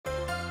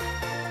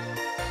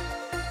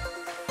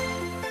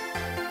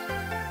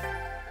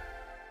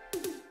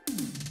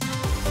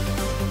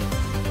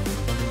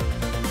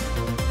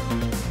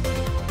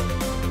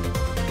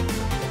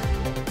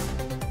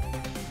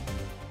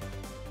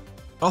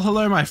Well,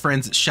 hello my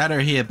friends, it's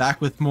ShADDow here, back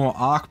with more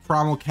Ark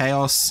Primal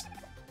Chaos.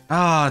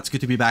 It's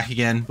good to be back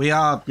again. We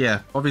are,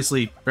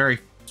 obviously very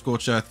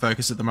Scorched Earth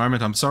focused at the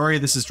moment. I'm sorry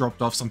this has dropped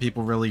off. Some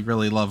people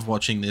really love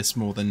watching this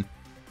more than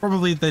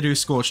probably they do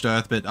Scorched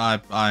Earth, but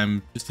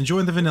I'm just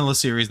enjoying the vanilla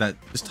series that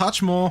just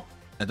touch more.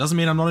 That doesn't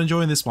mean I'm not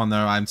enjoying this one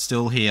though. I'm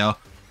still here,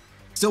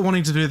 still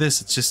wanting to do this.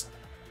 It's just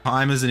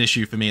time is an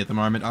issue for me at the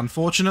moment,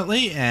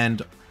 unfortunately,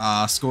 and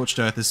Scorched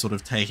Earth is sort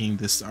of taking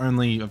this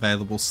only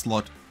available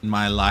slot in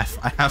my life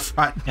I have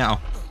right now.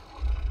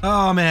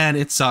 Oh man,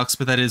 it sucks,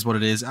 but that is what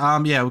it is.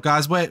 Yeah, well,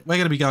 guys, we're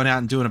gonna be going out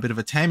and doing a bit of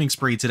a taming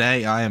spree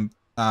today. I am,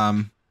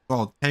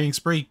 well, taming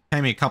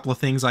a couple of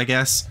things, I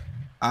guess.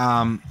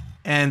 And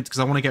because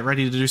I want to get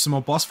ready to do some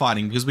more boss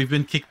fighting, because we've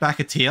been kicked back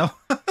a tier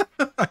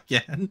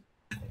again.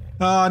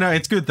 Oh no,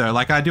 it's good though.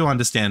 Like, I do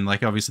understand,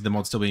 like, obviously the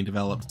mod's still being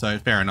developed, so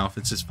fair enough.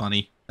 It's just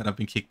funny that I've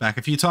been kicked back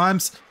a few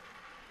times.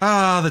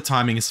 The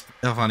timing is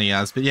funny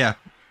as, but yeah.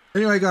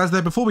 Anyway, guys,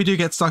 though, before we do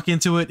get stuck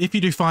into it, if you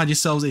do find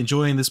yourselves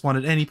enjoying this one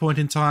at any point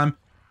in time,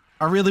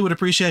 I really would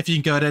appreciate if you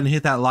can go ahead and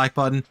hit that like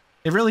button.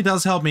 It really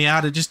does help me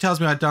out. It just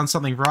tells me I've done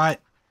something right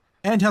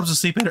and helps us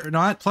sleep better at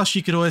night. Plus,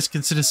 you could always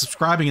consider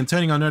subscribing and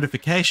turning on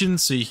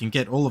notifications so you can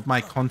get all of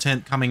my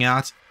content coming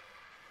out.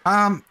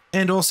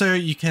 And also,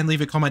 you can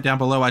leave a comment down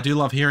below. I do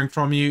love hearing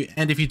from you.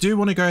 And if you do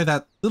want to go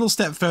that little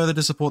step further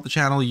to support the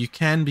channel, you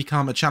can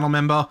become a channel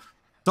member.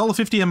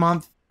 $1.50 a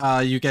month.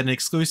 You get an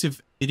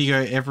exclusive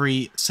video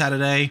every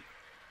Saturday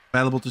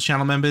available to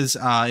channel members.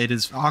 It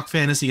is Ark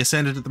Fantasy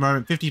Ascended at the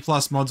moment.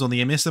 50+ mods on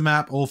the Emissa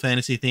map, all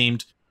fantasy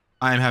themed.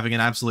 I am having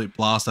an absolute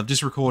blast. I've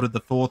just recorded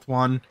the 4th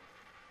one.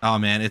 Oh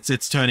man,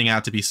 it's turning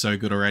out to be so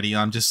good already.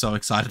 I'm just so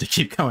excited to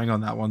keep going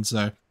on that one.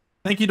 So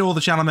thank you to all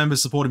the channel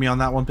members supporting me on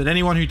that one. But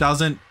anyone who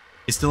doesn't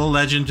is still a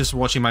legend just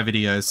watching my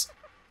videos.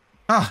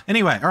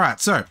 Anyway, alright,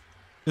 so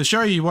to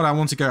show you what I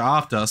want to go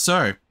after.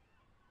 So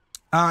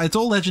it's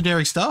all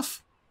legendary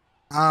stuff.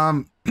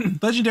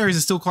 Legendaries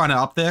are still kind of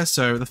up there,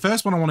 so the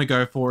first one I want to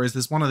go for is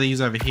this one of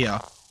these over here.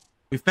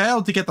 We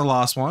failed to get the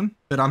last one,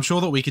 but I'm sure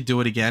that we could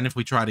do it again if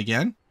we tried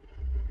again.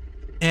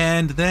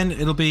 And then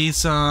it'll be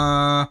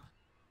some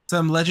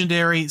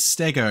legendary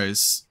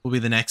Stegos will be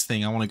the next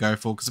thing I want to go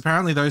for, because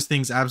apparently those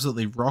things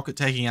absolutely rock at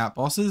taking out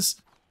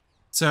bosses.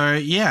 So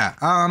yeah,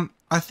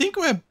 I think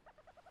we're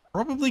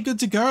probably good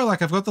to go.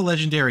 Like, I've got the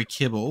legendary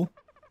Kibble.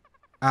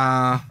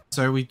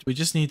 So we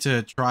just need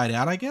to try it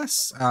out, I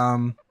guess.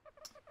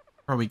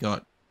 What we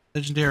got?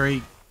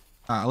 Legendary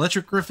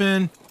Electric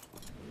Griffin.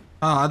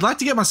 I'd like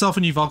to get myself a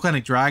new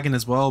Volcanic Dragon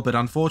as well, but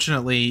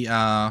unfortunately,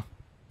 the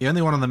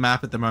only one on the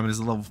map at the moment is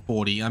a level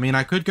 40. I mean,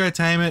 I could go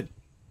tame it.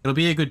 It'll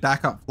be a good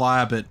backup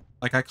flyer, but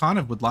like, I kind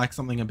of would like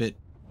something a bit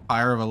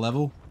higher of a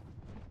level.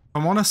 If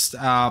I'm honest,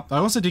 I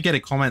also did get a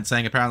comment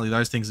saying apparently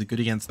those things are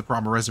good against the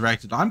Primal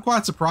Resurrected. I'm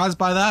quite surprised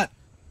by that.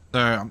 So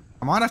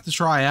I might have to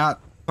try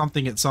out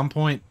something at some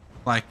point,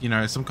 like, you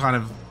know, some kind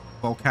of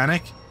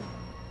volcanic.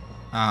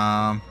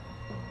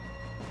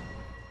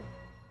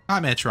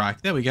 Nightmare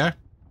Trike, there we go.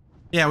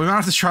 Yeah, we might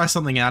have to try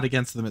something out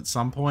against them at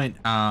some point.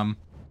 I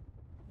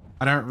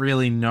don't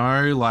really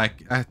know,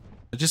 like, it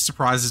just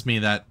surprises me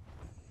that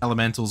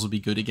Elementals will be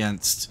good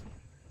against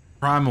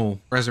Primal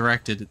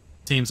Resurrected. It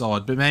seems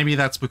odd, but maybe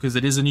that's because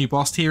it is a new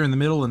boss tier in the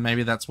middle, and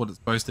maybe that's what it's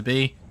supposed to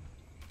be.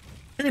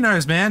 Who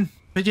knows, man?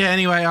 But yeah,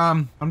 anyway,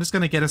 I'm just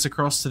gonna get us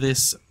across to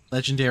this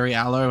legendary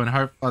Aloe and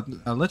hope,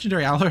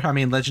 legendary Aloe, I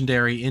mean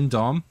legendary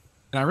Indom,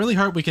 and I really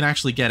hope we can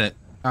actually get it.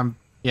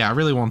 Yeah, I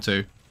really want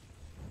to.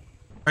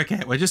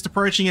 Okay, we're just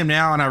approaching him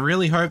now, and I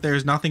really hope there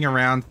is nothing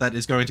around that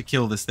is going to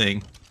kill this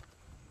thing.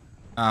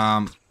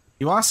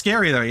 You are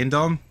scary though,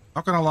 Indom.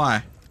 Not gonna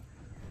lie.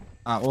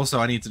 Also,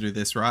 I need to do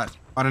this, right?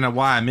 I don't know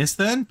why I missed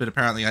then, but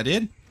apparently I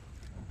did.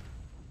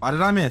 Why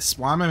did I miss?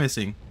 Why am I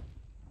missing?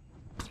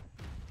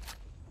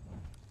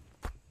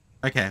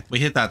 Okay, we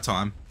hit that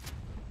time.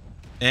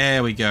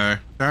 There we go.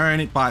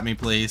 Don't bite me,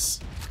 please.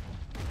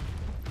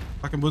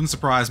 Fucking wouldn't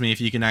surprise me if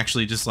you can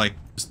actually just, like,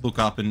 just look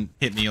up and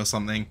hit me or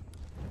something.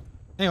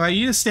 Anyway,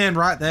 you just stand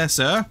right there,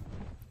 sir.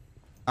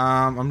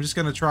 I'm just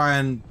gonna try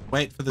and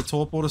wait for the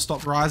torpor to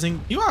stop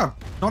rising. You are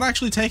not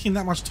actually taking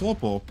that much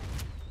torpor.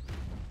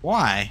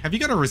 Why? Have you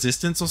got a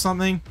resistance or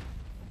something?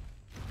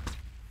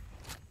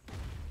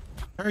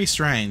 Very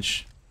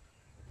strange.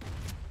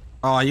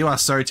 Oh, you are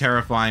so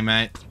terrifying,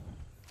 mate.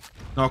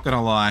 Not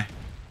gonna lie.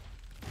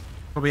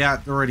 Probably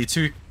out already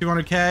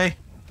 200k.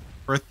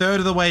 We're a third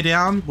of the way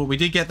down. Well, we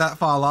did get that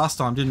far last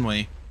time, didn't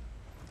we?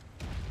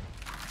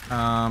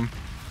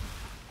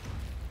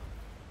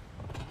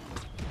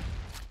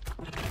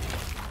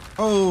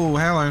 Oh,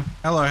 hello.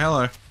 Hello,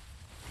 hello.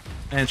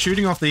 And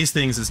shooting off these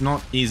things is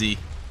not easy.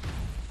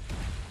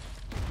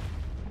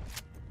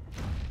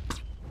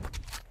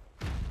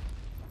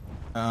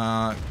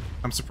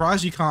 I'm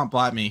surprised you can't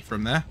bite me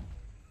from there.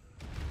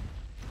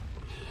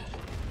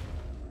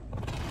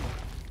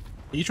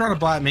 Are you trying to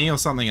bite me or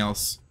something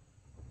else?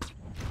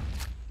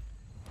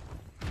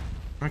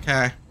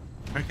 Okay.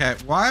 Okay,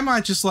 why am I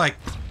just like...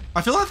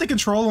 I feel like the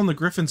control on the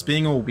Griffin's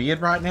being all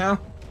weird right now.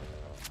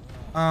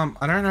 I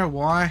don't know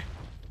why.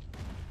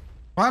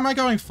 Why am I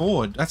going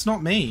forward? That's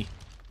not me.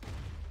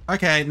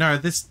 Okay, no,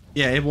 this...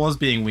 Yeah, it was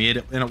being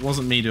weird, and it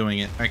wasn't me doing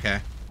it. Okay.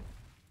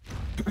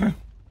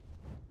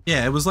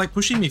 Yeah, it was like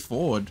pushing me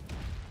forward.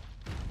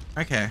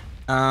 Okay.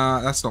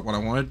 That's not what I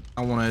wanted.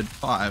 I wanted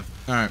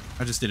 5. No,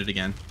 I just did it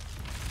again.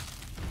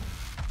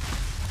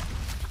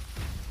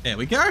 There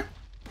we go.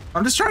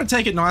 I'm just trying to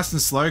take it nice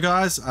and slow,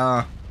 guys.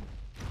 I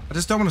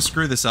just don't want to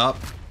screw this up.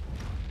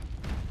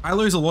 I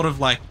lose a lot of,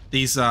 like,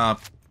 these,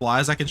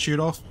 flies I can shoot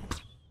off.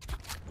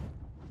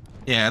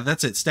 Yeah,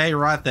 that's it. Stay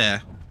right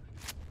there.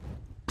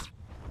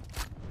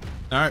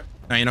 No,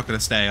 you're not gonna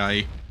stay, are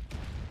you?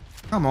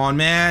 Come on,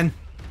 man.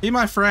 Be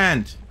my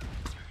friend.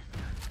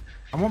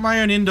 I want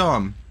my own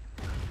indom.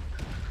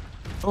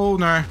 Oh,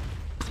 no.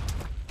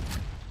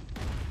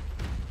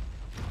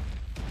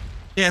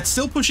 Yeah, it's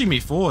still pushing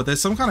me forward.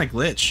 There's some kind of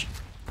glitch.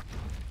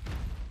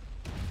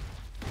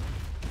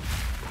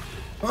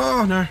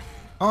 Oh, no.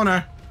 Oh,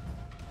 no.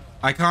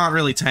 I can't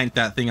really tank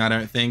that thing, I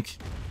don't think.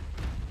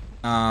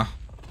 Yeah,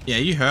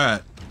 you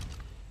hurt.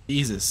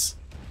 Jesus.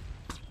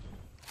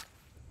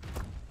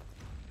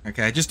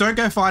 Okay, just don't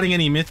go fighting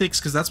any mythics,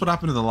 because that's what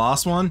happened to the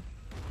last one.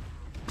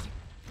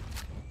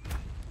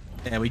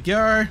 There we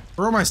go.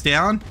 We're almost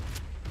down.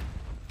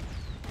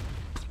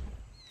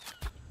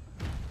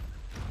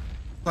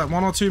 Like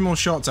 1 or 2 more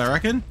shots, I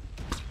reckon.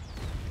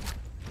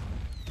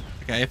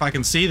 Okay, if I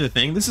can see the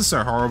thing. This is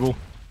so horrible.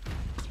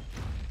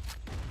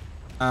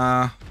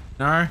 No.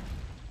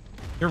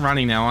 You're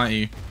running now, aren't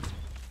you?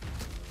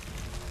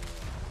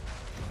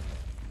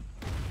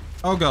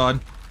 Oh, God.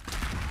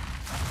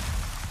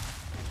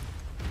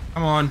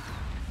 Come on.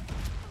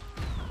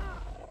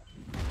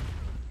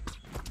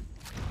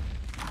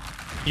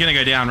 You're gonna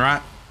go down,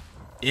 right?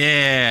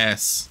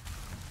 Yes.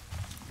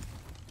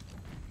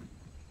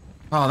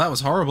 Oh, that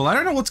was horrible. I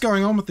don't know what's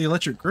going on with the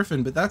electric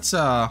griffin, but that's,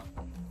 Oh,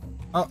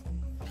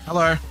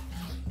 hello.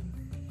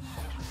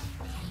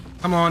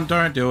 Come on,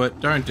 don't do it.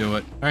 Don't do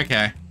it.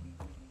 Okay.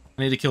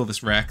 I need to kill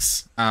this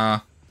Rex.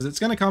 Because it's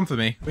gonna come for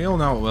me. We all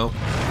know it will.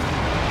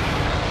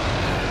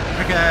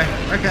 Okay.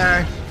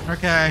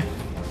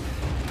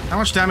 How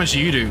much damage do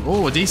you do?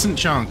 Oh, a decent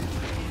chunk.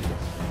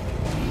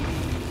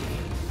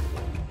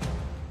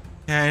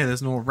 Okay,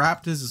 there's more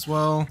raptors as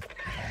well.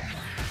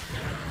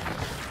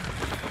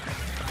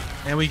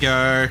 There we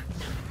go.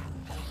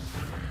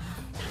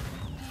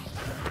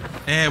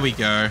 There we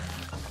go.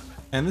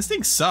 And this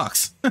thing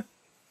sucks.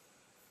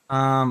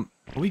 Are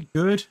we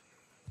good?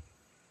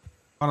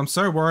 But I'm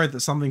so worried that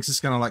something's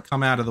just gonna like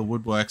come out of the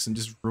woodworks and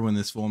just ruin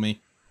this for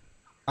me.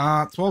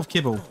 12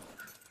 kibble.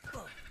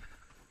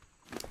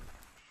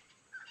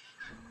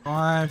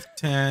 5,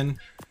 10,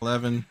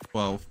 11,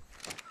 12.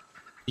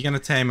 You're gonna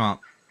tame up.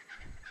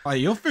 Oh,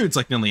 your food's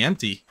like nearly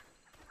empty.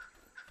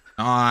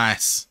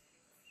 Nice.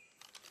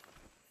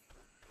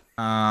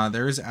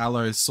 There is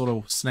aloes sort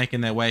of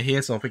snaking their way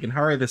here, so if we can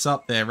hurry this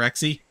up there,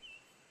 Rexy.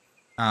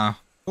 Call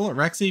it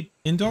Rexy?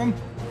 Indom?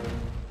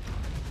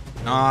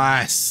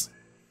 Nice.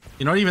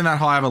 You're not even that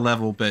high of a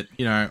level, but,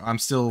 you know, I'm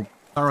still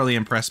thoroughly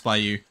impressed by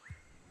you.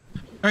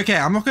 Okay,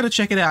 I'm not going to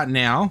check it out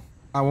now.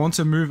 I want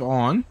to move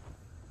on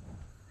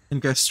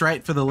and go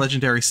straight for the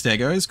legendary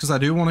Stegos, because I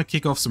do want to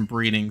kick off some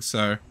breeding,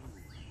 so...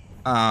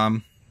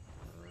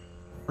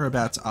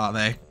 whereabouts are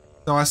they?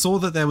 So I saw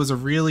that there was a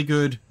really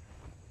good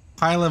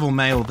high-level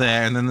male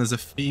there, and then there's a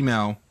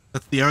female.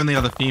 That's the only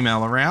other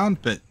female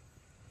around, but...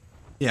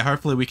 yeah,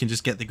 hopefully we can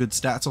just get the good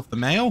stats off the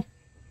male.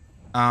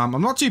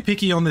 I'm not too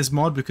picky on this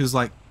mod, because,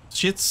 like,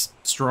 shit's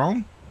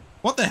strong.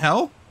 What the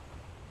hell?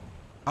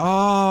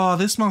 Oh,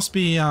 this must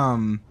be,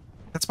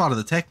 that's part of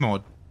the tech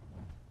mod.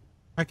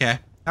 Okay.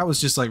 That was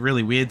just, like,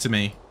 really weird to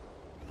me.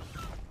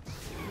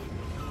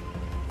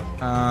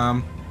 Did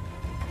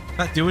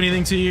that do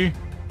anything to you?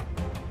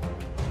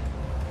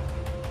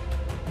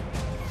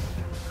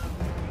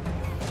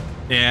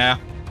 Yeah.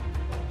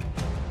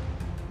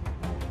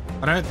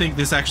 I don't think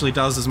this actually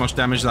does as much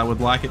damage as I would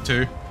like it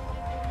to.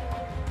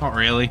 Not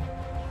really.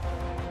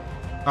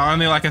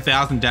 Only like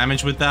 1,000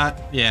 damage with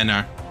that? Yeah,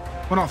 no.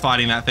 We're not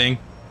fighting that thing.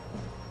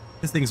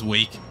 This thing's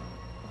weak.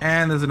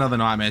 And there's another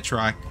nightmare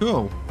try.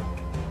 Cool.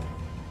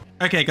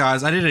 Okay,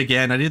 guys, I did it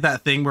again. I did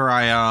that thing where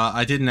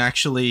I didn't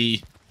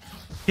actually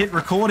hit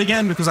record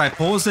again because I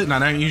paused it, and I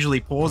don't usually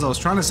pause. I was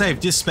trying to save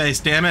disk space,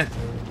 damn it.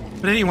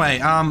 But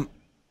anyway,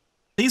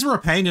 these were a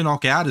pain to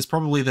knock out is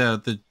probably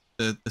the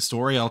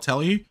story I'll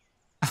tell you.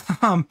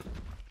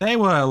 They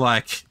were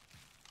like,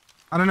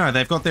 I don't know,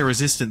 they've got their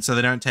resistance so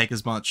they don't take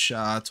as much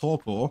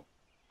torpor.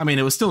 I mean,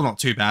 it was still not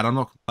too bad. I'm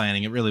not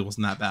complaining. It really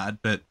wasn't that bad,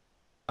 but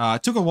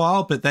it took a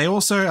while, but they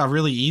also are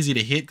really easy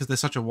to hit because they're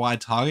such a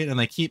wide target and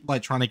they keep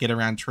like trying to get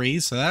around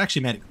trees. So that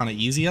actually made it kind of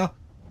easier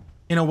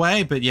in a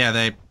way, but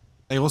yeah,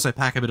 they also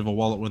pack a bit of a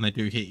wallet when they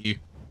do hit you.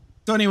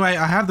 So anyway,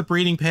 I have the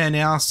breeding pair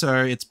now,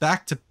 so it's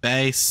back to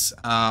base.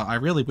 I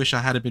really wish I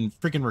had been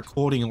freaking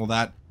recording all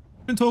that.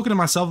 I've been talking to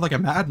myself like a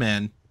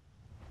madman.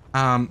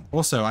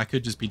 Also, I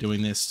could just be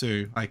doing this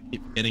too. I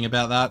keep forgetting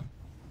about that.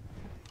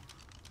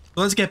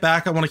 So let's get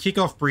back. I want to kick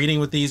off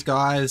breeding with these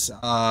guys.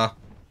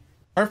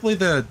 Hopefully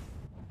the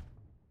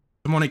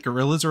demonic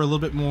gorillas are a little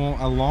bit more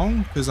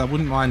along, because I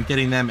wouldn't mind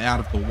getting them out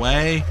of the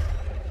way.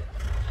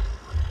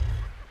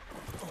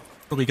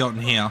 What have we got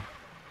in here?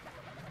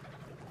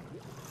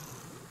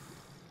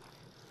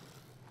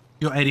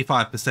 You're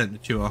 85%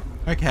 mature.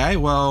 Okay,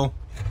 well,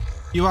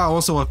 you are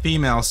also a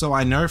female, so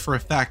I know for a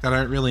fact I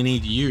don't really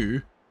need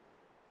you.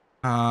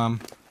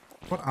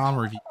 What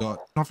armor have you got?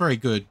 Not very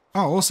good.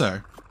 Oh, also,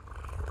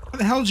 where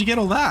the hell did you get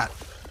all that?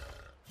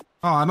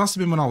 Oh, it must have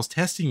been when I was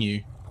testing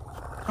you.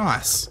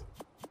 Nice.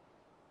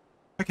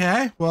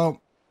 Okay,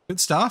 well, good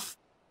stuff.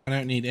 I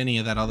don't need any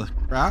of that other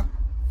crap.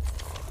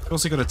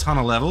 Also got a ton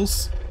of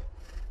levels.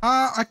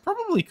 I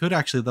probably could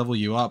actually level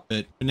you up,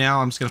 but for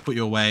now I'm just going to put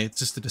you away. It's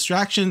just a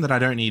distraction that I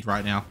don't need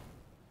right now.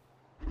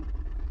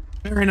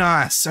 Very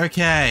nice.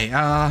 Okay,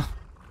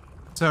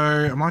 so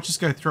I might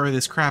just go throw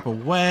this crap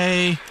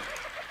away.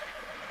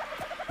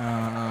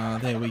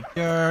 There we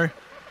go.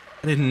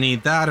 I didn't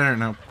need that. I don't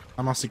know.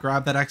 I must have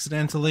grabbed that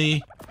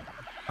accidentally.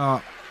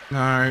 Oh,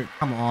 no.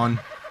 Come on.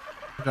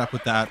 What did I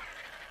put that?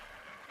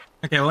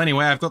 Okay, well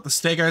anyway, I've got the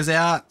Stegos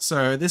out.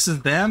 So this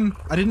is them.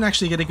 I didn't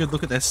actually get a good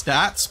look at their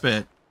stats,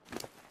 but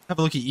have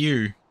a look at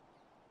you.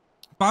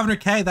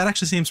 500k, that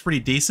actually seems pretty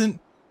decent.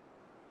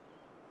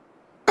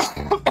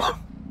 Alright,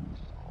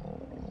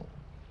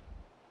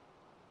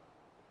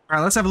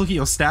 let's have a look at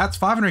your stats.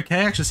 500k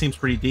actually seems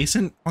pretty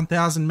decent.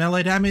 1000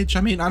 melee damage.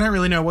 I mean, I don't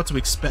really know what to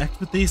expect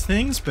with these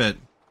things, but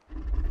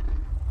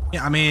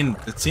yeah, I mean,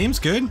 it seems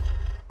good.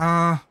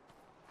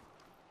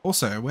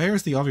 Also, where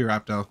is the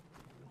Oviraptor?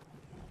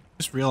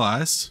 Just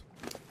realized.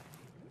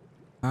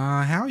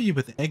 How are you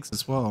with eggs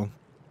as well?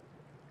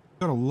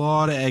 Got a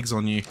lot of eggs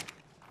on you.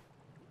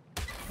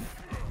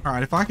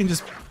 Alright, if I can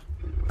just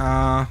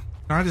can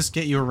I just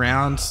get you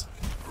around?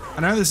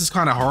 I know this is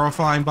kind of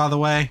horrifying, by the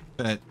way,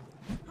 but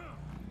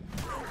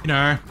you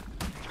know,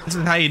 this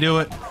is how you do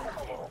it.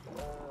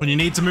 When you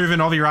need to move an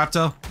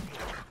Oviraptor,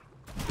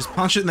 just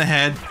punch it in the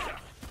head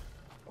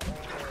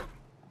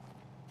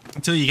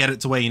until you get it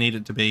to where you need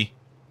it to be.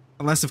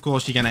 Unless, of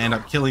course, you're going to end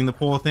up killing the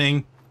poor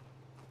thing,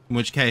 in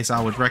which case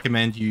I would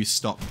recommend you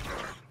stop.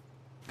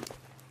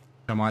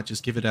 I might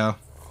just give it a...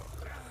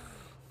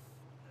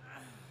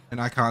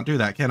 And I can't do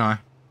that, can I?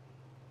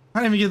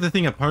 Can't even give the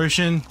thing a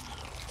potion.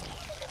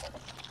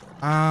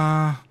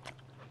 Alright,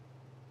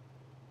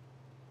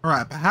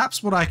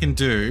 perhaps what I can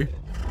do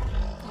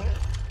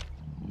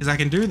is I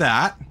can do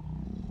that.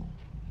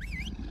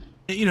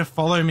 Get you to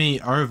follow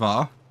me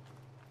over.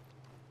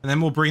 And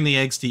then we'll bring the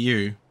eggs to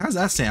you. How does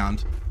that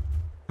sound?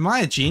 Am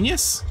I a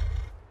genius?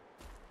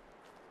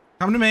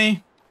 Come to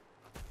me.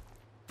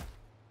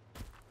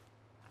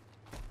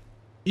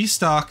 You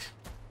stuck.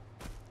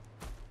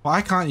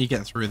 Why can't you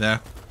get through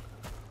there?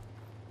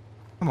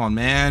 Come on,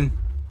 man.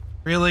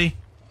 Really?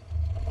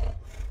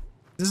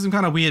 This is some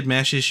kind of weird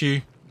mesh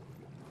issue.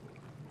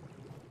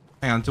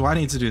 Hang on, do I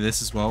need to do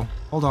this as well?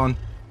 Hold on.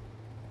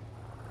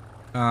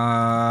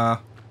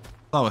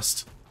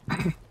 Lowest.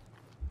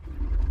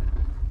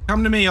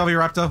 Come to me,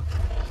 Oviraptor.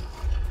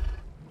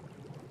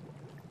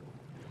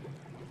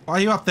 Why are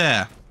you up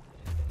there?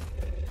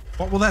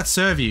 What will that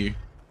serve you?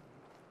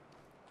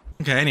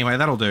 Okay, anyway,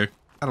 that'll do.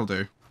 That'll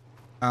do.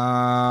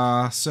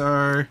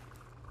 So...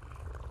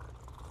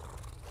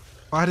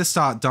 if I just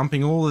start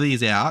dumping all of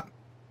these out,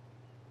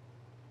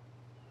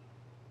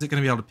 is it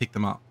going to be able to pick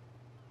them up?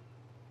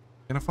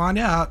 Gonna find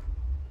out.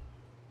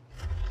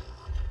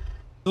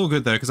 Still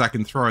good though, because I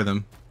can throw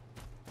them.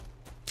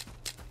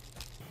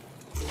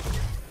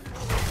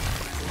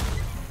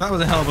 That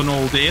was a hell of an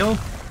ordeal.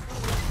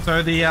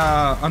 So the,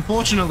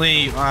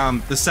 unfortunately,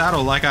 the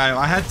saddle, like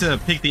I had to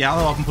pick the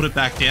aloe up and put it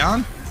back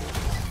down.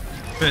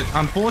 But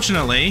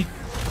unfortunately,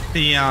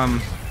 the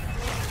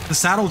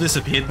saddle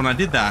disappeared when I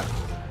did that.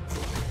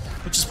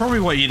 Which is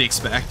probably what you'd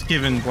expect,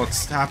 given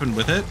what's happened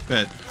with it,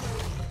 but...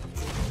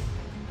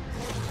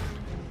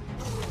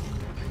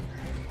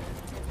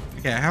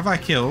 okay, have I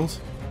killed?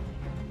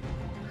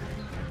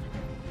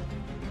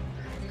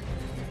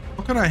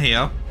 What can I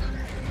hear?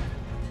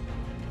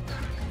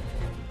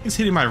 He's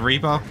hitting my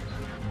Reaper.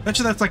 Bet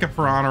you that's like a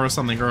piranha or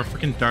something, or a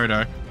freaking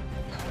dodo.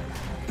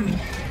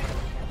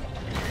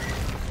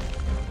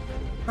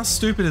 How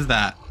stupid is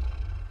that? What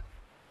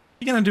are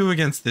you gonna do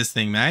against this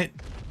thing, mate?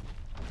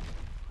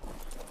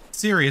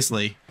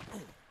 Seriously.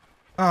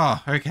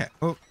 Oh, okay.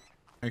 Oh,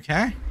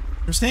 okay.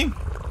 Interesting.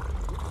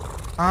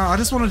 I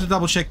just wanted to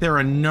double check there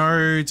are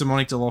no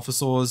demonic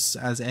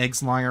Dilophosaurs as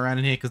eggs lying around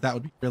in here, because that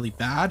would be really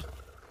bad.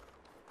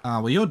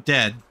 Well, you're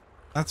dead.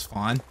 That's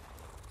fine.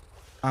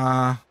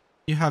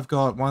 You have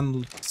got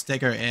one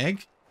Stego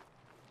egg.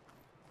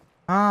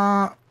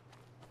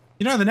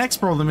 You know, the next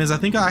problem is I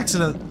think I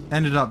accidentally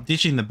ended up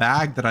ditching the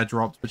bag that I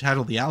dropped, which had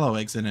all the aloe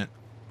eggs in it.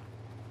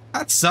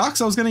 That sucks.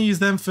 I was going to use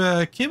them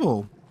for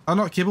kibble. Oh,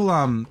 not kibble,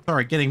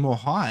 sorry, getting more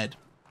hide.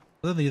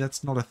 Clearly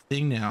that's not a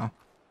thing now.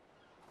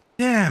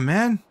 Damn,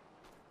 man.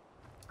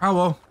 Oh,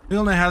 well, we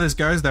all know how this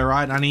goes though,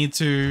 right? I need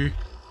to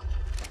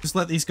just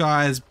let these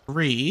guys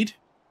breed.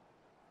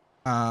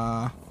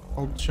 I'll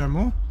show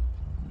more.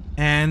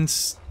 And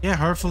yeah,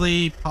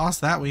 hopefully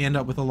past that we end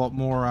up with a lot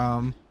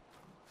more,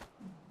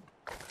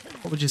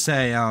 what would you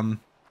say,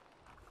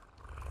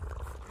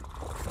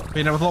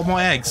 being with a lot more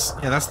eggs.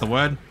 Yeah, that's the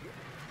word.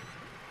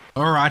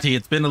 Alrighty,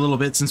 it's been a little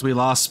bit since we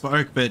last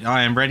spoke, but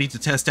I am ready to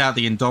test out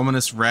the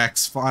Indominus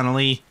Rex,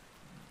 finally.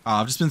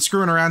 I've just been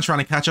screwing around trying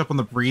to catch up on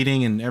the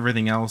breeding and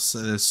everything else.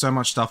 There's so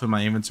much stuff in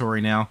my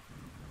inventory now.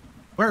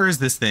 Where is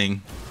this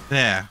thing?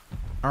 There.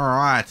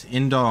 Alright,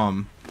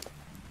 Indom.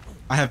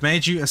 I have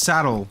made you a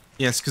saddle.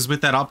 Yes, because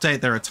with that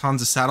update, there are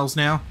tons of saddles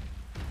now.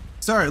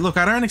 So, look,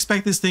 I don't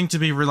expect this thing to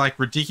be, like,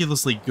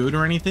 ridiculously good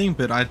or anything,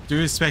 but I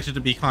do expect it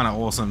to be kind of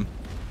awesome.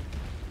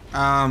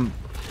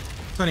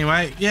 So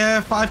anyway,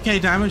 yeah, 5k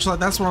damage, like,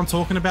 that's what I'm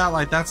talking about.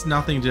 Like, that's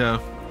nothing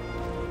to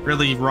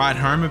really write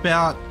home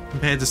about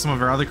compared to some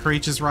of our other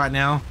creatures right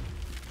now.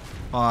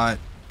 But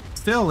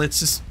still,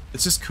 it's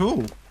just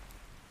cool.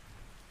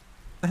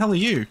 The hell are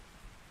you?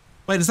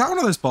 Wait, is that one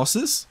of those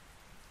bosses?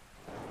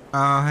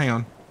 Hang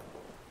on.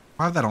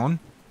 I have that on.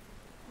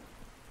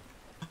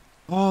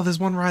 Oh, there's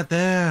one right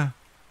there.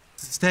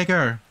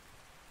 Stego.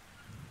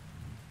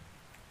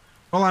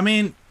 Well, I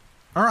mean,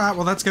 alright,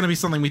 well that's going to be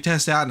something we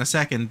test out in a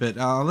second, but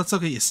let's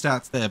look at your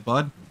stats there,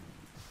 bud.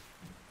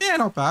 Yeah,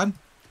 not bad.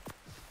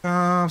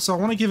 So I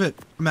want to give it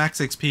a max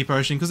XP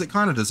potion, because it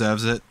kind of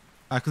deserves it,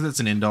 because it's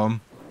an Indom.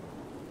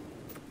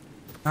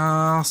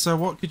 So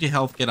what could your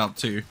health get up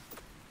to?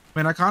 I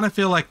mean, I kind of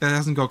feel like that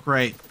hasn't got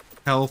great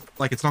health,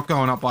 like it's not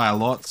going up by a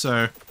lot,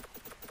 so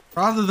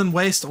rather than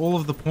waste all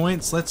of the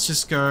points, let's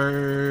just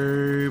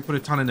go put a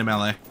ton into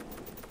melee.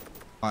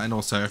 And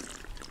also,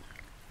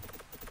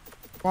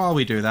 while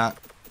we do that,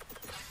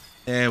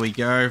 there we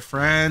go,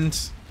 friend.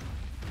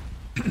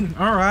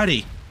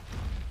 Alrighty.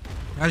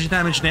 How's your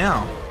damage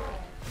now?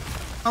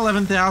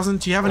 11,000.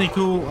 Do you have any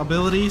cool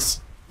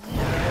abilities?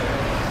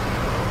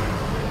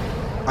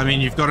 I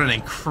mean, you've got an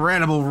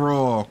incredible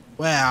roar.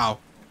 Wow.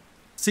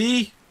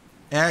 C,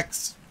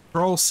 X,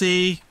 Control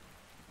C.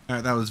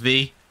 No, that was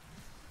V.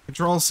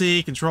 Control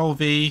C, Control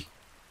V.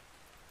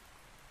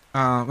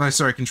 No,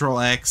 sorry, Control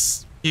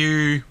X.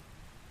 Q.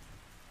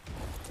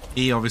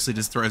 E obviously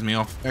just throws me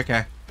off.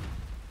 Okay.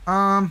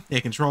 Yeah,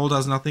 Control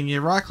does nothing. Yeah,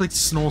 right click to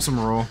snore some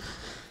roar.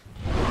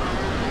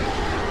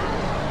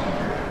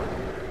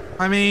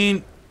 I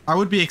mean, I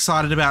would be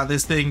excited about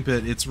this thing,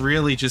 but it's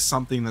really just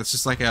something that's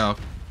just like a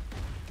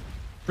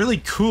really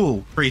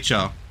cool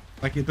creature.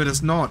 Like, but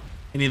it's not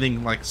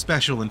anything like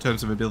special in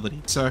terms of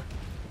ability. So,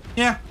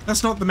 yeah,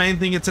 that's not the main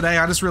thing of today.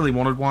 I just really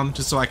wanted one,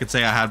 just so I could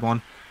say I had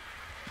one.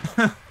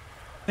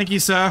 Thank you,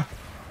 sir.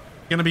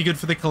 Gonna be good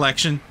for the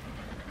collection.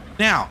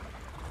 Now,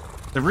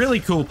 the really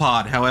cool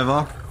part,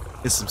 however,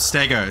 is some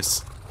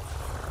Stegos.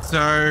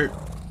 So,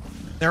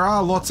 there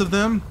are lots of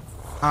them.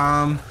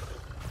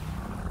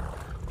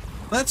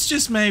 Let's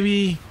just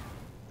maybe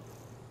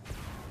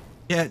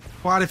get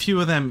quite a few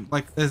of them.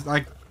 Like, there's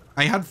like,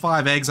 I had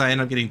 5 eggs, I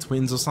ended up getting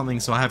twins or something,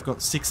 so I have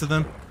got 6 of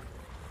them.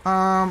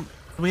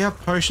 Do we have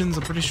potions?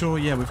 I'm pretty sure,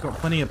 yeah, we've got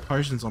plenty of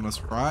potions on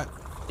us, right?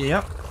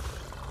 Yep.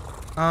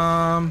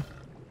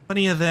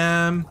 Plenty of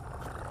them.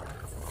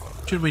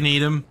 Should we need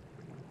them?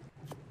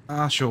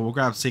 Sure, we'll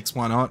grab 6,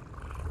 why not?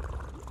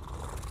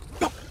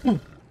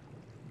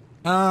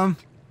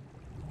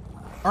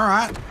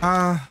 Alright,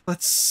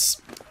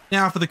 let's...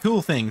 Now for the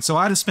cool thing. So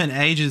I just spent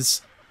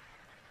ages...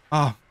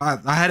 Oh, I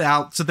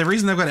had so the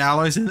reason they've got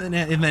aloes in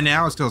there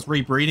now is because I was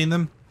rebreeding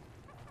them.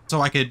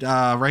 So I could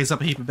raise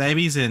up a heap of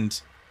babies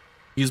and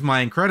use my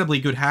incredibly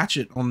good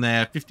hatchet on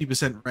their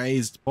 50%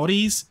 raised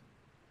bodies.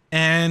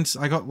 And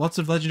I got lots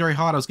of legendary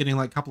heart. I was getting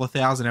like a couple of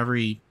thousand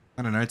every,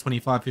 I don't know,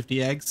 25,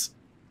 50 eggs.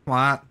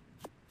 Like that.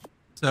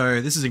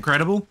 So this is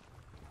incredible.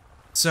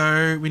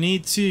 So we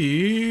need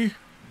to...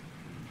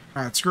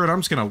 Alright, screw it. I'm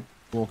just going to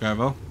walk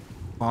over.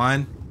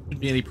 Fine.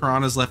 Shouldn't be any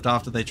piranhas left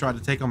after they tried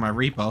to take on my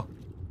Reaper.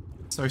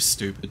 So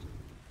stupid.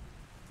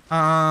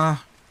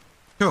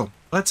 Cool.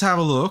 Let's have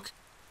a look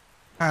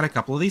at a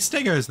couple of these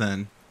Stegos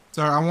then.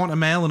 So I want a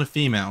male and a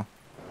female.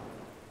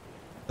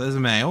 There's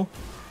a male.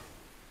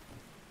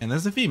 And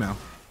there's a female.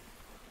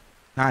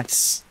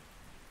 Nice.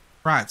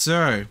 Right,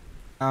 so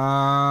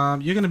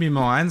you're gonna be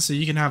mine, so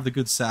you can have the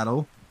good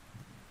saddle.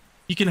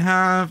 You can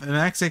have an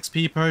max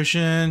XP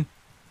potion.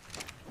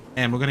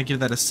 And we're gonna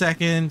give that a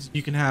second.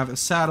 You can have a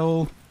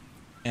saddle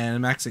and a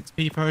max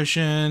XP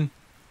potion.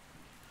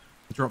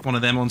 Drop one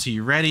of them onto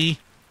you ready.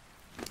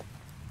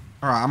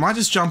 Alright, I might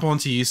just jump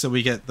onto you so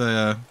we get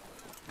the...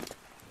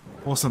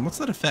 Awesome, what's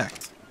that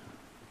effect?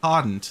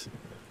 Hardened.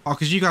 Oh,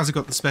 because you guys have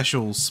got the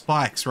special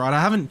spikes, right? I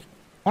haven't...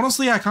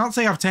 Honestly, I can't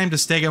say I've tamed a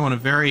Stego in a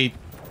very...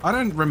 I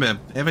don't remember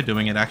ever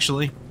doing it,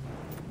 actually. Do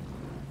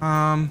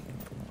I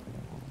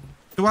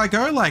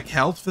go, like,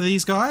 health for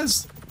these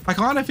guys? I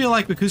kind of feel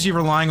like because you're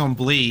relying on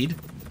bleed,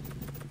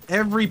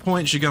 every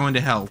point should go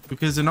into health,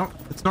 because they're not...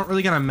 It's not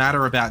really going to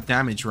matter about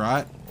damage,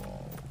 right?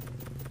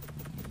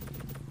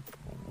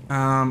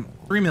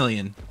 3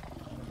 million.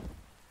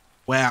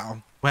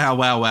 Wow. Wow,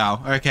 wow,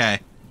 wow. Okay.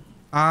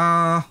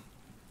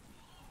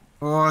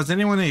 Oh, is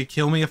anyone going to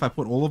kill me if I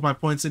put all of my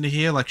points into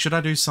here? Like, should I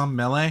do some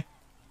melee?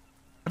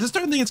 I just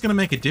don't think it's going to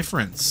make a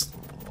difference.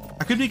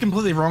 I could be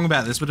completely wrong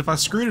about this, but if I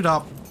screwed it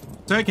up,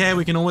 it's okay.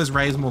 We can always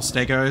raise more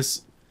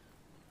Stegos.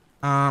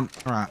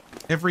 Alright.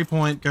 Every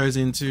point goes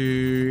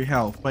into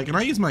health. Wait, can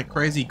I use my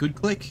crazy good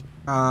click?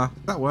 Does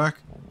that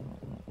work?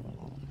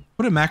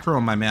 Put a macro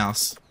on my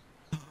mouse.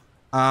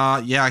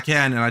 Yeah, I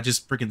can, and I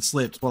just freaking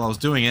slipped while I was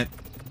doing it.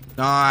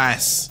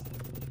 Nice.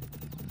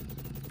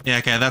 Yeah,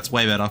 okay, that's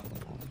way better.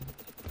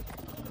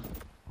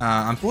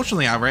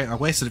 Unfortunately, I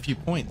wasted a few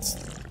points.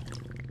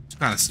 It's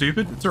kind of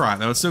stupid. It's alright,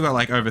 though. It's still got,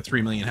 like, over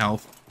 3 million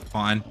health.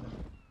 Fine.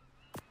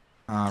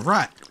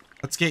 Right.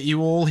 Let's get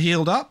you all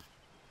healed up.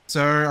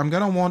 So, I'm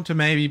gonna want to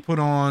maybe put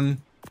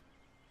on...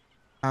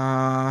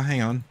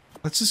 hang on.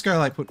 Let's just go,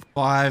 like, put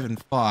 5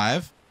 and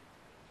 5.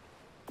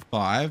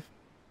 5.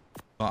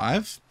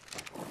 5.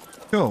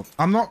 Cool.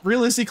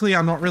 Realistically,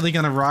 I'm not really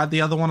gonna ride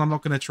the other one. I'm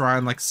not gonna try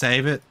and, like,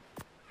 save it.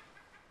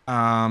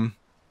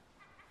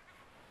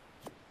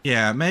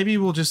 Yeah, maybe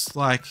we'll just,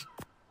 like...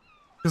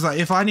 Because, like,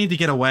 if I need to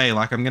get away,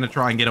 like, I'm gonna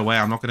try and get away.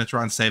 I'm not gonna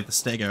try and save the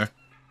Stego.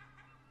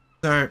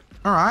 So,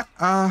 alright.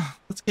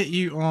 Let's get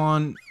you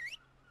on...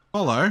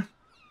 Follow.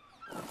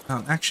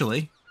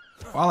 Actually,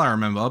 while I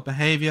remember,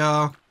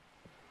 behavior...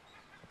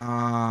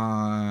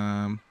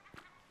 attack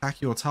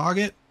your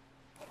target.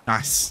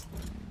 Nice.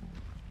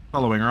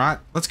 Following, right?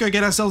 Let's go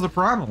get ourselves a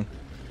Primal.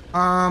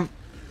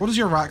 What does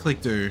your right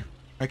click do?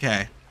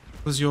 Okay.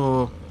 What does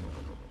your...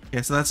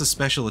 Okay, so that's a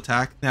special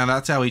attack. Now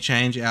that's how we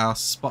change our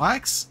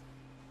spikes.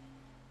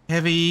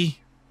 Heavy.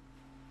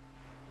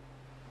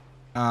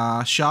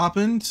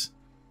 Sharpened.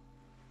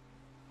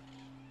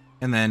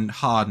 And then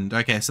hardened.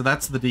 Okay, so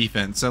that's the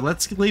defense. So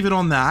let's leave it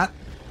on that.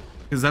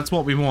 Because that's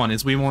what we want,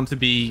 is we want to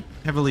be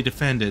heavily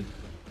defended.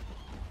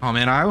 Oh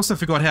man, I also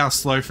forgot how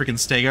slow freaking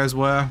Stegos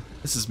were.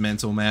 This is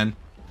mental, man.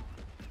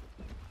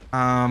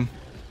 I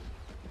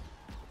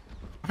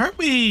hope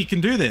we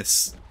can do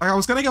this. Like, I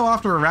was gonna go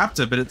after a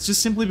raptor, but it's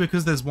just simply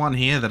because there's one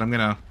here that I'm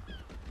gonna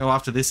go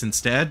after this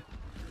instead.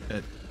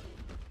 But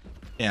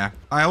yeah,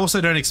 I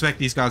also don't expect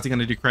these guys are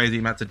gonna do crazy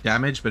amounts of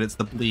damage, but it's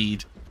the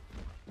bleed.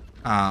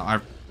 I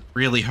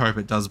really hope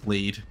it does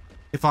bleed.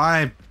 If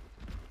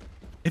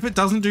it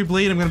doesn't do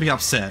bleed, I'm gonna be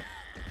upset.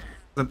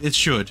 It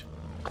should.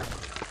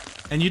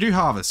 And you do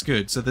harvest,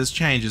 good. So there's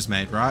changes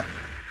made, right?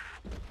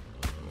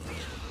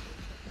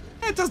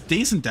 Yeah, it does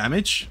decent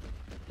damage.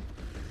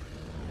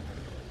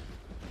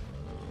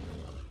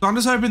 So I'm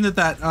just hoping that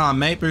that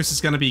mate boost is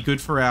going to be good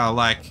for our,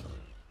 like,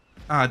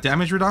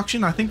 damage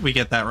reduction. I think we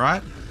get that,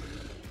 right?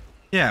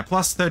 Yeah,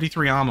 plus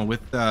 33 armor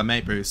with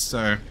mate boost, so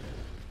I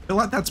feel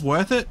like that's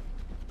worth it.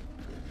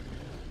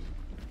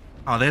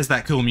 Oh, there's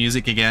that cool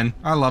music again.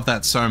 I love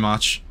that so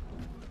much.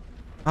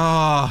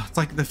 Oh, it's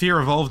like the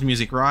Fear Evolved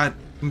music, right?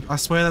 I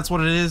swear that's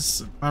what it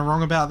is. Am I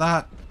wrong about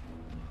that?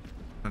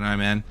 I don't know,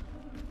 man.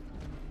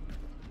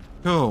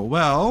 Cool,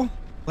 well,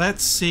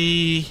 let's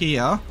see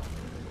here.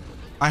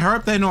 I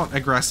hope they're not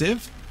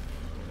aggressive.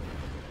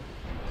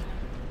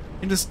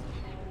 And just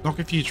knock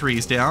a few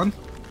trees down.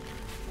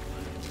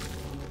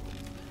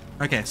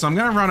 Okay, so I'm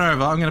gonna run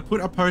over. I'm gonna put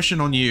a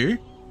potion on you,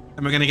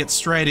 and we're gonna get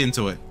straight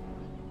into it.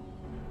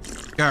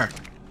 Go.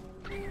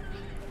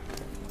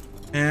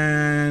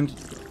 And...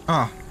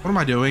 oh, what am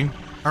I doing?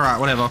 Alright,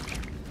 whatever.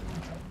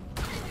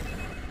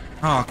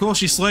 Oh, cool,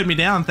 she slowed me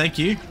down, thank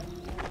you.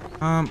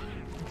 Go.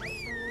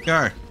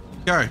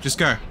 Go, just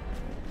go.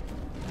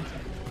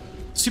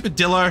 Stupid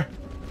Dillo.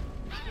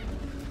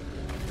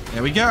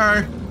 There we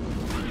go.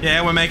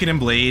 Yeah, we're making him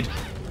bleed.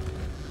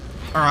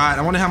 Alright,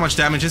 I wonder how much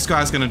damage this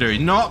guy's gonna do.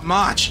 Not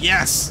much,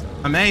 yes!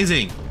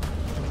 Amazing.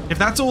 If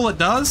that's all it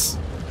does,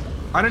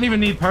 I don't even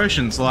need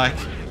potions, like...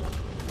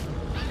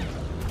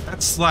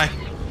 That's like...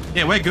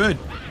 yeah, we're good.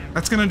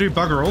 That's gonna do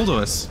bugger all to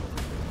us.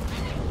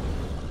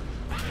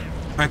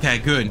 Okay,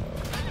 good.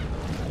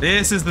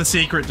 This is the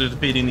secret to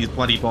defeating these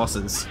bloody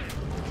bosses.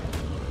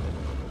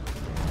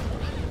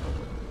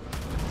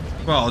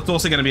 Well, it's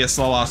also gonna be a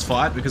slow-ass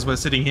fight because we're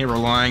sitting here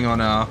relying on,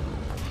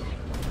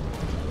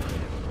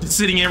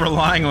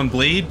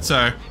 bleed,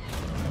 so...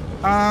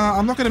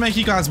 I'm not gonna make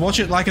you guys watch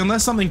it, like,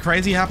 unless something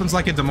crazy happens,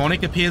 like a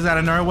demonic appears out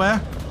of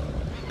nowhere,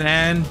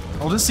 then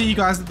I'll just see you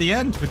guys at the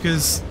end,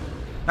 because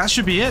that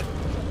should be it.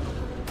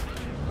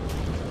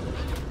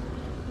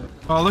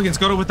 Oh, look, it's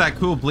got it with that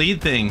cool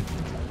bleed thing.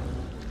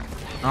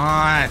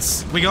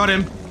 Nice. We got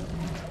him.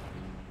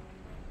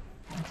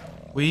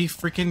 We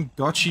freaking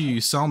got you, you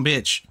son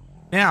bitch.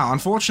 Now,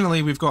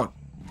 unfortunately, we've got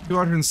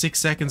 206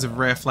 seconds of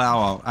rare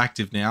flower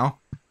active now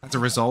as a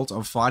result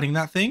of fighting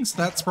that thing,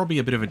 so that's probably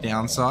a bit of a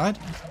downside.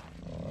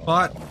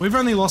 But we've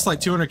only lost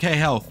like 200k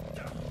health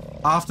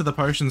after the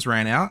potions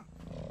ran out,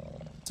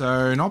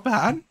 so not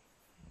bad.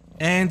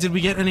 And did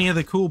we get any of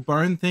the cool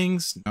bone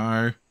things?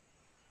 No.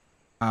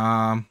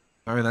 Oh,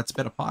 that's a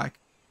better pike.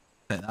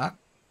 Say that.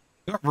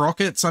 Got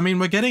rockets. I mean,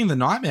 we're getting the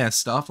nightmare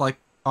stuff, like,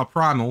 oh,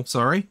 Primal,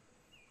 sorry.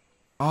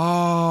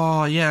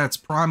 Oh, yeah, it's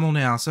Primal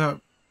now,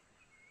 so...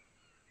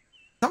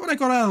 Is that what I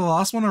got out of the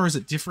last one, or is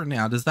it different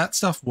now? Does that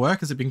stuff work?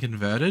 Has it been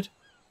converted?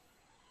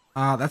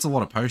 That's a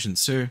lot of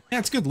potions, too. Yeah,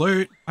 it's good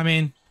loot. I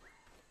mean,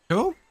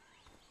 cool.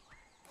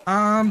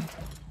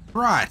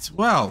 Right,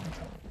 well...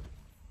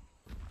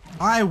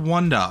 I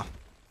wonder...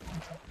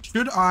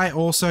 Should I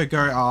also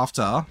go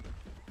after...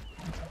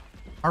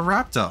 a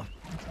raptor.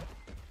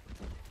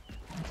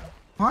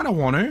 I kind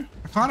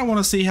of want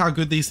to see how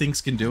good these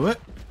things can do it.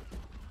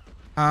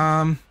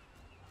 Are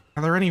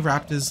there any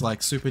raptors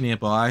like super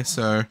nearby?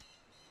 So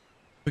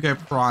we go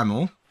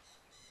primal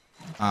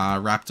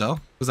raptor,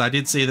 because I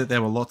did see that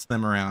there were lots of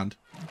them around.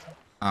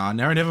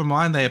 No, never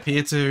mind. They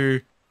appear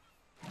to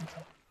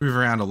move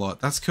around a lot.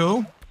 That's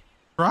cool.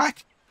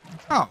 Strike.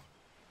 Oh.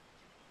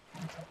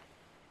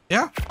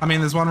 Yeah, I mean,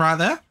 there's one right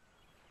there.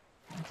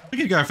 We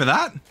could go for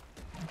that.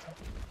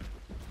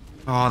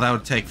 Oh, that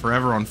would take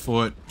forever on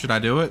foot. Should I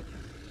do it?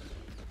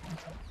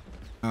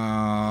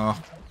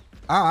 Oh,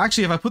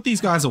 actually, if I put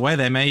these guys away,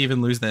 they may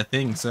even lose their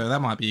thing, so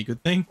that might be a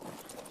good thing.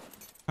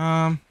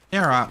 Yeah,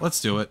 alright,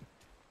 let's do it.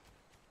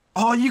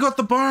 Oh, you got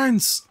the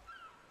bones!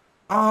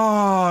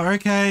 Oh,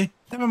 okay.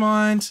 Never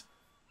mind.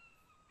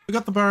 We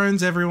got the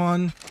bones,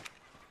 everyone.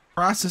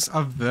 Crisis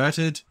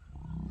averted.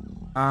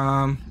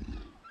 Nice.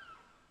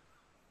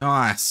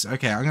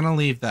 Okay, I'm gonna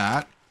leave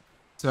that.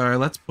 So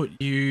let's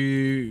put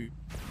you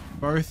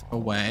both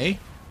away.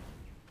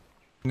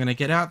 I'm gonna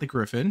get out the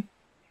griffin.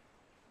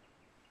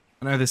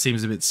 I know this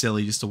seems a bit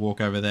silly just to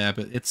walk over there,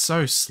 but it's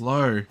so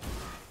slow.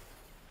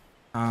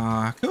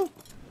 Cool.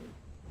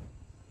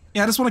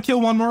 Yeah, I just want to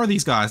kill one more of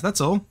these guys, that's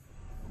all.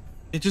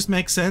 It just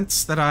makes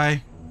sense that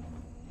I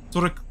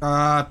sort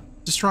of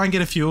just try and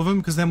get a few of them,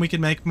 because then we can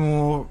make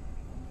more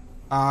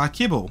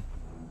kibble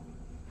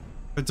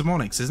for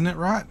demonics, isn't it,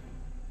 right?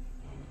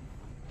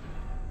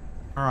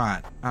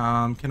 Alright,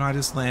 can I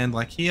just land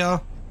like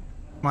here?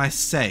 Am I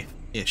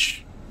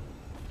safe-ish?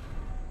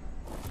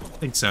 I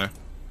think so.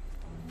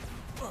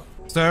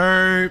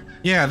 So,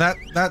 yeah,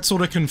 that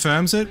sort of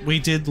confirms it. We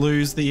did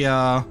lose the,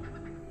 I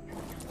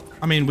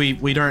mean,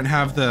 we don't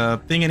have the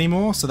thing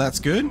anymore, so that's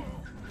good.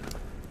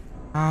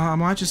 I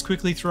might just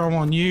quickly throw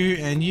on you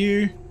and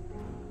you.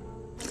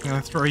 I'm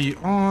gonna throw you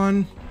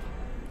on.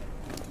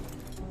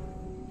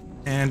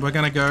 And we're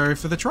gonna go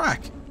for the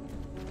track.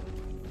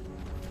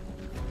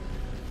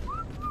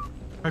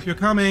 Hope you're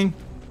coming.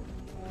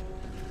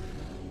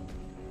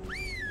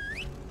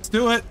 Let's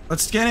do it.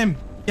 Let's get him.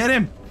 Get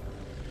him.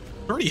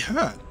 It's already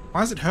hurt.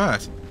 Why is it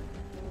hurt?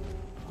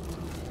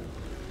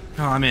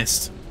 Oh, I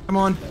missed. Come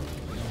on.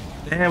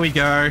 There we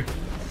go.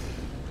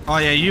 Oh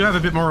yeah, you have a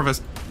bit more of a...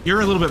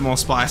 You're a little bit more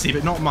spicy,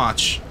 but not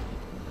much.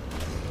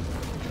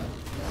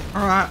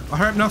 Alright, I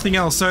hope nothing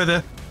else. So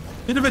the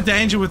bit of a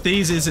danger with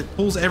these is it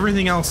pulls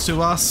everything else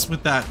to us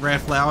with that rare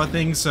flower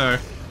thing, so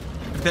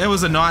if there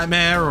was a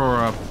nightmare or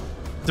a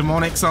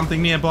demonic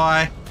something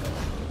nearby,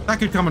 that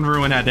could come and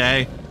ruin our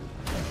day.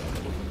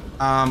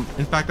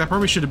 In fact, I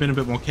probably should have been a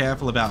bit more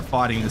careful about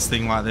fighting this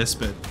thing like this,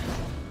 but,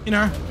 you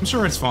know, I'm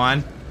sure it's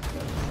fine.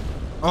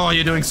 Oh,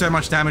 you're doing so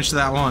much damage to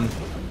that one.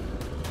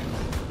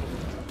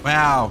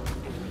 Wow.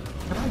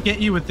 Can I get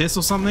you with this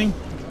or something?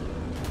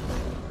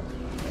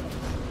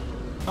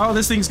 Oh,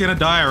 this thing's gonna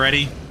die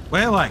already.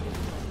 We're like,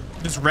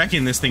 just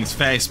wrecking this thing's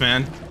face,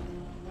 man.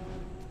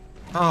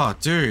 Oh,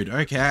 dude,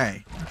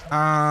 okay.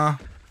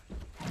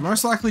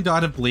 Most likely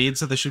died of bleed,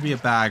 so there should be a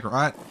bag,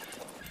 right?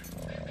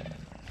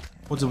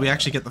 Or did we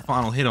actually get the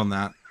final hit on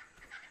that?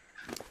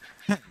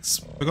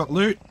 Yes, we got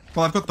loot.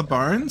 Well, I've got the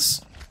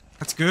bones.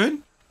 That's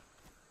good.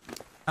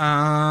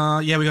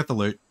 Yeah, we got the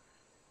loot.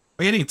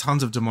 We're getting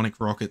tons of demonic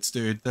rockets,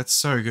 dude. That's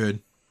so good.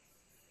 Is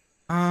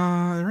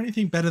there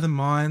anything better than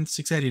mine?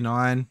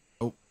 689.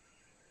 Oh.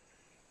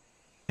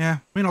 Yeah,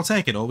 I mean, I'll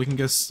take it all. We can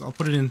go... I'll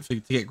put it in to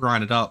get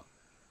grinded up.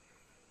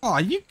 Oh,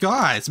 you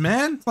guys,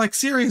 man. Like,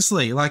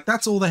 seriously. Like,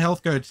 that's all the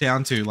health goes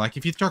down to. Like,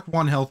 if you chuck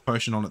one health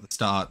potion on at the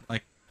start,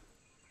 like...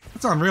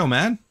 That's unreal,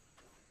 man.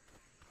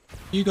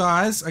 You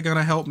guys are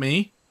gonna help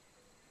me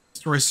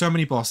destroy so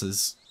many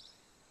bosses.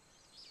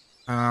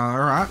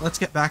 Alright, let's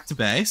get back to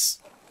base.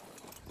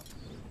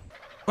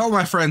 Well,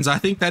 my friends, I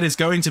think that is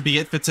going to be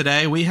it for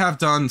today. We have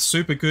done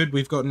super good.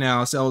 We've gotten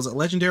ourselves a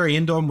legendary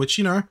Indom, which,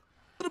 you know, a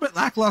little bit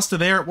lackluster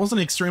there. It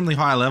wasn't extremely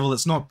high level.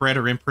 It's not bred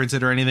or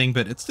imprinted or anything,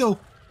 but it's still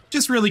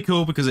just really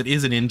cool because it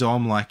is an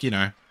Indom. Like, you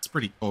know, it's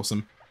pretty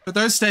awesome. But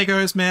those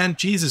Stegos, man,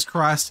 Jesus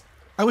Christ.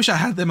 I wish I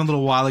had them a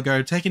little while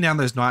ago. Taking down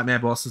those nightmare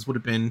bosses would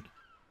have been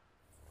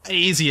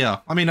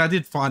easier. I mean, I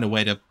did find a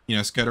way to, you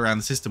know, skirt around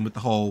the system with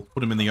the whole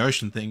put them in the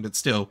ocean thing, but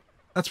still,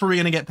 that's probably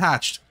going to get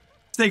patched.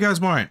 Stegos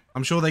won't.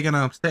 I'm sure they're going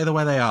to stay the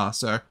way they are.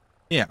 So,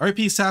 yeah, OP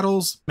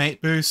saddles,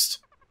 mate boost,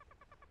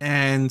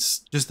 and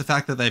just the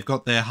fact that they've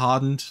got their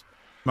hardened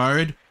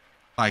mode,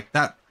 like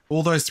that,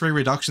 all those three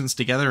reductions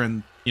together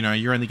and, you know,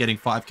 you're only getting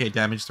 5k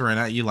damage thrown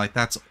at you, like,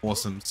 that's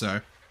awesome.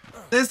 So,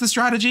 there's the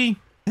strategy.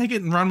 Take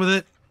it and run with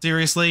it.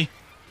 Seriously.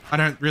 I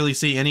don't really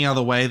see any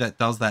other way that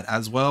does that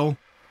as well.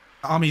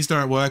 Armies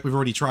don't work. We've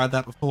already tried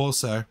that before,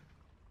 so...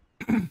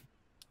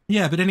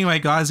 Yeah, but anyway,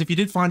 guys, if you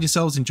did find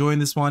yourselves enjoying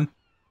this one,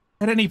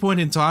 at any point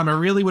in time, I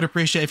really would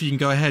appreciate if you can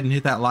go ahead and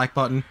hit that like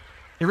button.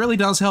 It really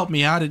does help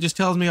me out. It just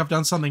tells me I've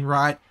done something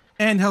right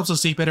and helps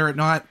us sleep better at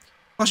night.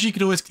 Plus, you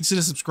could always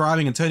consider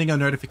subscribing and turning on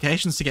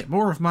notifications to get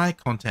more of my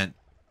content.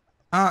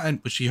 And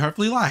which you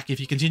hopefully like if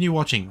you continue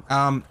watching.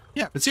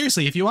 Yeah, but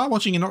seriously, if you are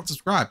watching and not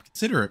subscribed,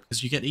 consider it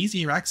because you get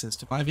easier access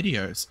to my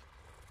videos.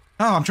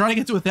 Oh, I'm trying to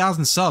get to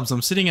 1,000 subs.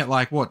 I'm sitting at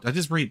like, what? I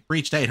just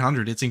reached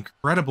 800. It's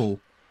incredible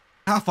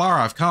how far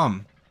I've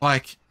come.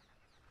 Like,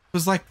 it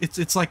was like,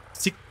 it's like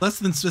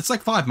it's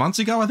like 5 months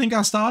ago, I think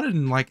I started,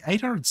 and like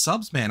 800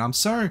 subs, man. I'm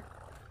so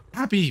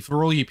happy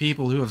for all you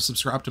people who have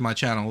subscribed to my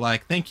channel.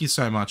 Like, thank you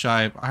so much.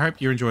 I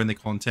hope you're enjoying the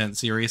content,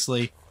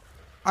 seriously.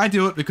 I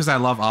do it because I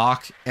love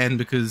Ark, and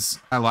because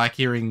I like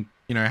hearing,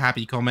 you know,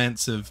 happy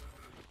comments of,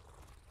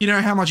 you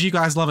know, how much you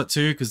guys love it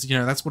too, because, you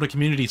know, that's what a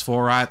community's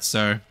for, right?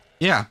 So,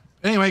 yeah.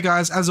 Anyway,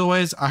 guys, as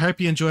always, I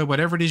hope you enjoy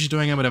whatever it is you're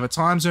doing in whatever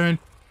time zone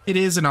it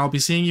is, and I'll be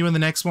seeing you in the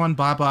next one.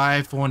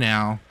 Bye-bye for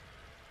now.